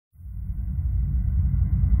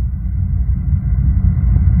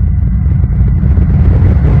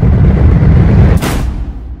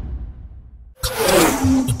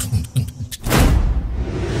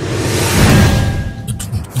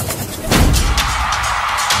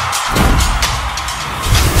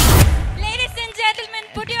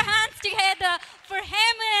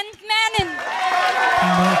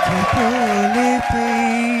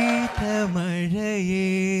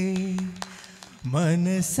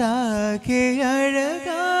സാഖേ അഴകാനനയേ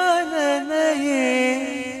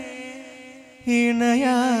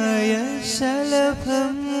ഇണയായ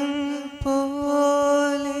ശലഭം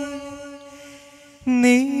പോലെ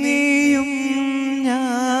നീയും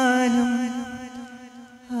ഞാനും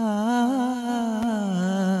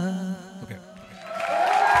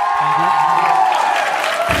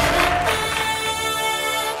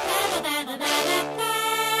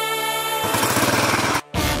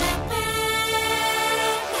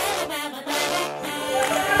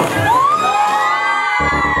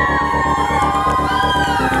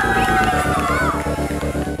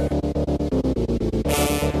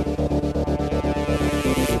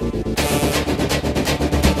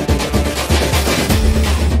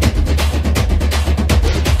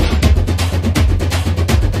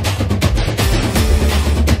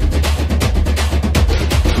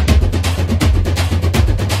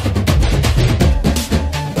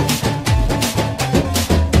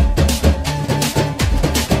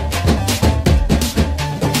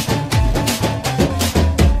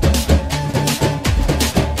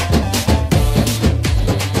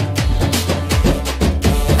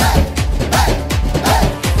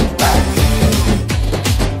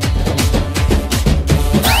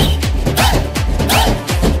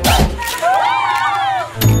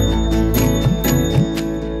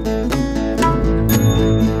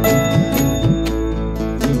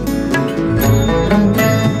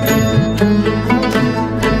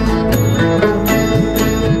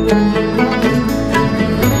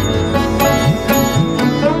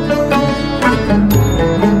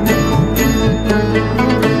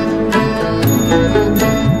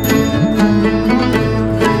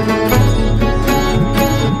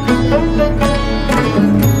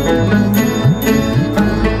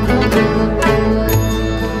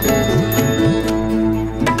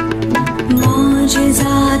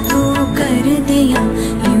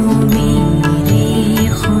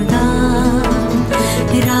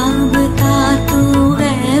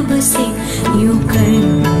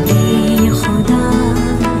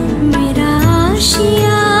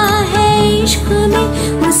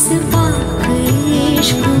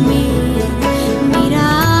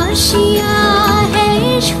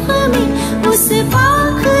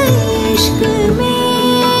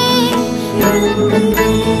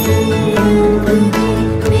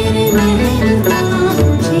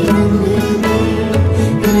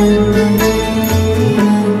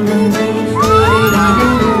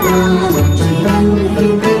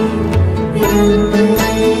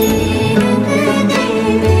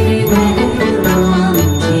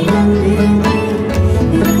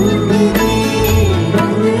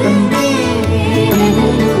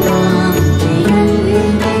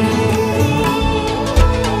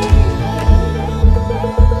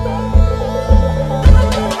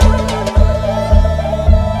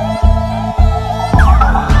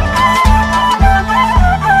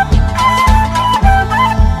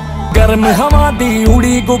हवा दी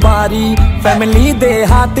उड़ी गुबारी फैमिली दे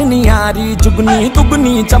हाथ नियारी जुगनी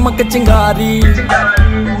दुगनी चमक चिंगारी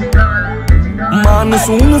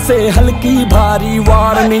मानसून से हल्की भारी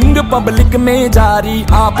वार्निंग पब्लिक में जारी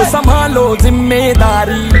आप संभालो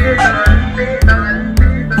जिम्मेदारी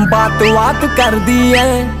बात बात कर दी है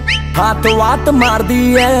हाथ वात मार दी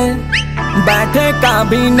है बैठे का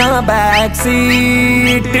बिना बैक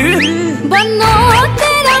सीट बनो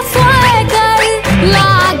तेरा स्वैगर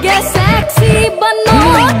लागे सेक्सी बनो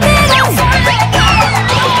तेरा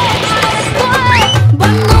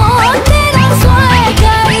बनो तेरा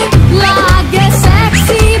स्वैगर लागे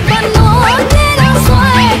सेक्सी बनो तेरा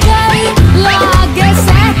स्वैगर लागे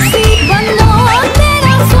सेक्सी बनो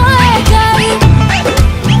तेरा स्वैगर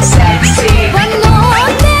सेक्सी बनो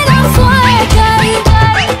तेरा swagger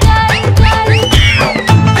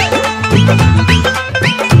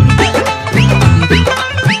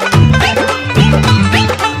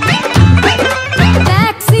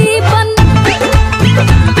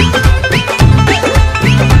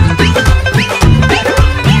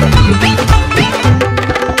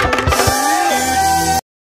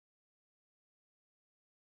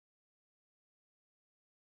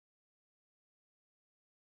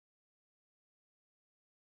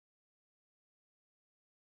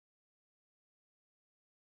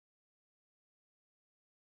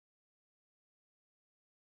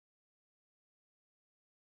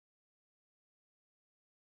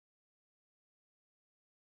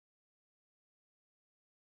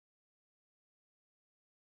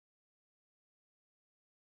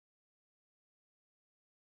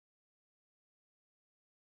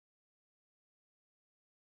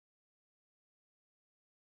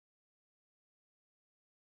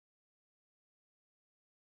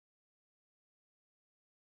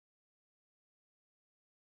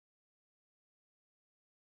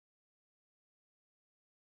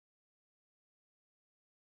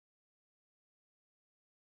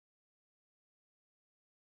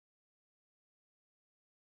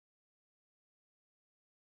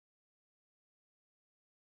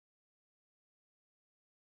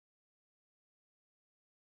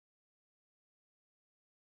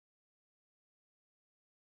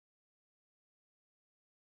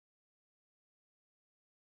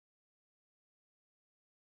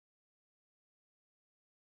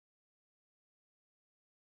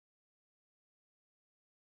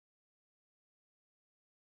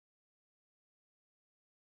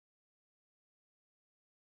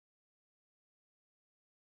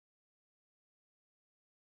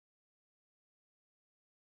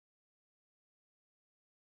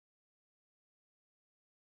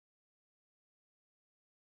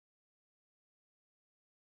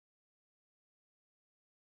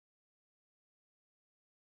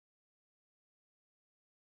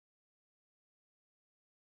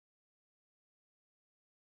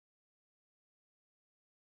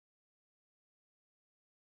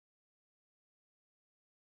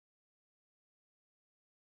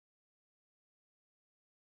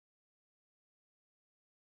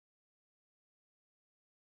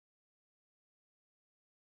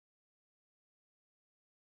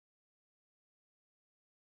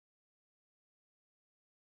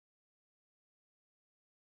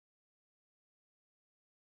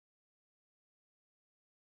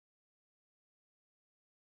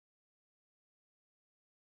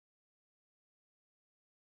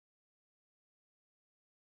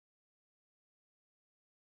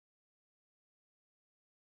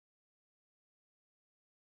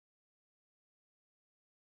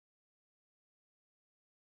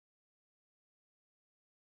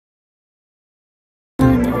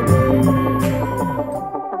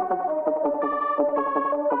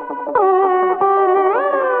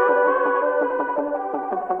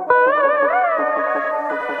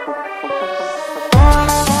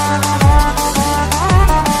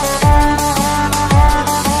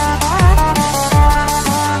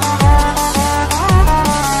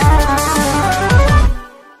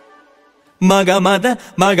magamada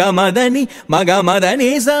magamadani magamadani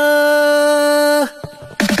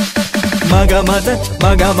magamada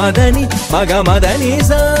magamadani magamadani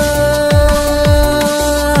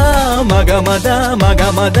magamada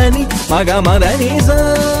magamadani magamadani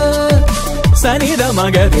sanida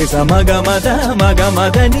magadisa magamada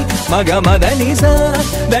magamadani magamadani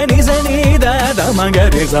dani sanida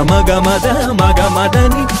magadisa magamada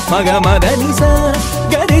magamadani magamadani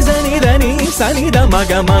gadisa nidani sanida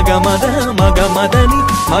magamadani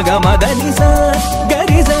magamadani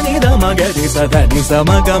gadisa nida magadisa dani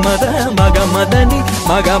magamada magamadani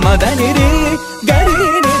magamadani gari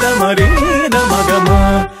nida marinida magama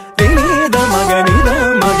nida maganida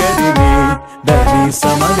magadini dani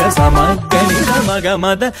samaga samagani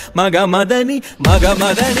magamada magamadani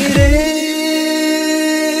magamadani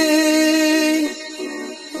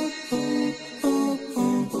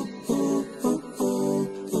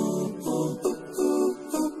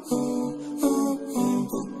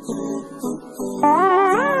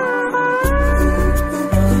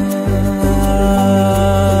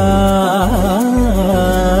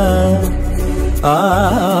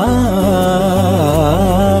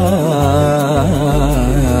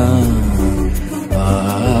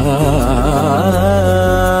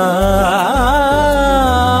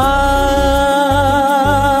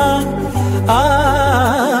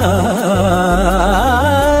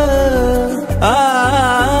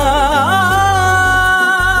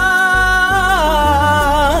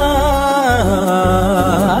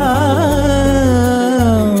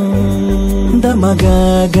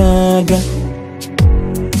magaga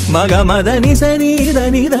magamadani sanida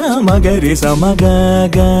nida magarisa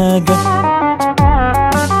magaga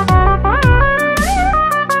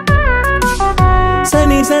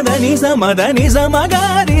sani sadani samadani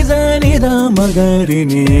samagarisa nida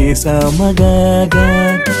magarini samagaga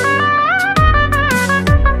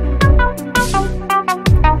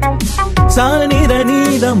sanida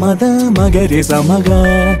nida mada magarisa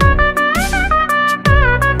magaga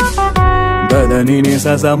Dani ni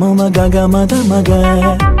sa sa ma ga ga ma da ma ga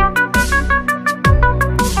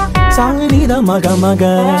sa ni da ma ga ma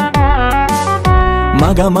ga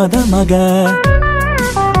da ma ga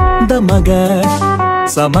da ma ga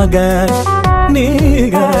sa ma ga ni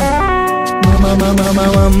ga ma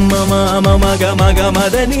ga ma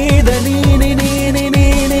da ni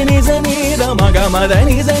sa ni da ma ga ma da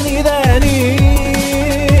ni sa ni da ni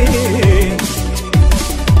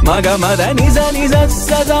Magamadani zani za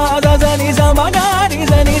za za za ni za magari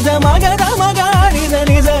zani za magada magari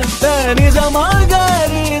zani za zani za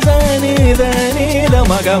magari zani zani da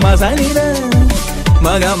magamazani da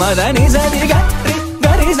magamadani zani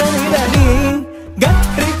gari zani dani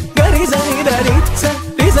gari zani dani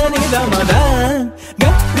zani da mada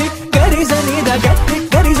gari zani da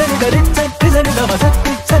gari zani dani zani da mada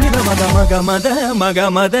zani da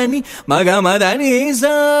magamadani magamadani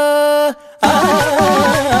za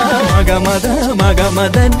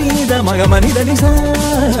magamadani da magamadani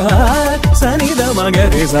sanida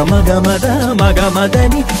magarisa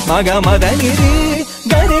magamadani magamadani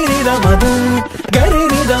gari da mada gari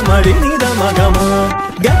da marini da magama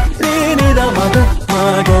gari da mada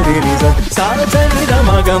magari sa sanida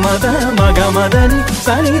magamadani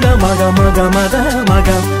sanida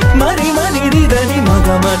magamadani mari dani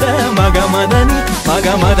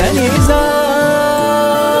magamadani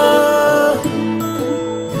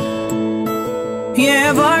ये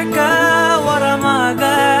வாழ்க்கை வரமாக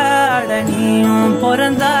அடனியும்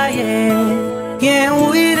பிறந்தாயே என்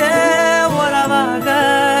உயிரே உறவாக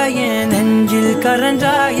என் நெஞ்சில்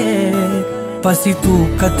கரஞ்சாயே பசி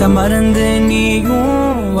தூக்கத்தை மறந்து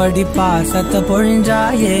நீயும் வடி பாசத்தை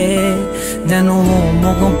பொழிஞ்சாயே தினம்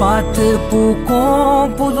முகம் பார்த்து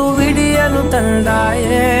பூக்கும் புது விடியலும்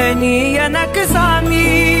தந்தாயே நீ எனக்கு சாமி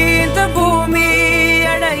இந்த பூமி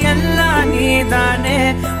எல்லாம் நீதானே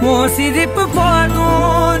ஓ சிரிப்பு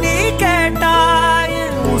போதும் நீ கேட்டாய்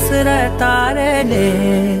உசுர தாரலே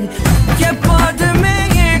எப்போதுமே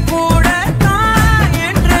என் கூட தான்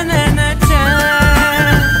என்று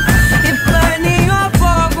நினைச்சேன் இப்ப நீயோ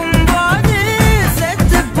போகும்போது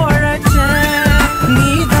செத்து பொழைச்சேன்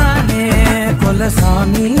நீதானே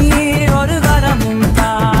கொலசாமி ஒரு வரமும்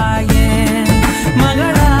தாயே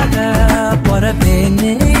மகளாக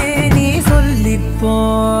பொறப்பேன்னு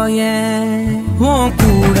போயே உன்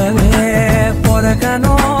கூடவே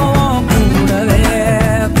பொறக்கணும் கூடவே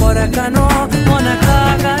பொறக்கணும்